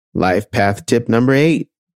Life path tip number 8.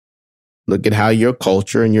 Look at how your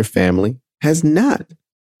culture and your family has not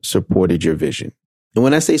supported your vision. And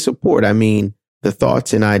when I say support, I mean the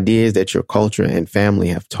thoughts and ideas that your culture and family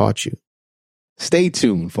have taught you. Stay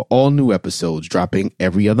tuned for all new episodes dropping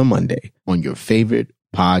every other Monday on your favorite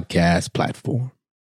podcast platform.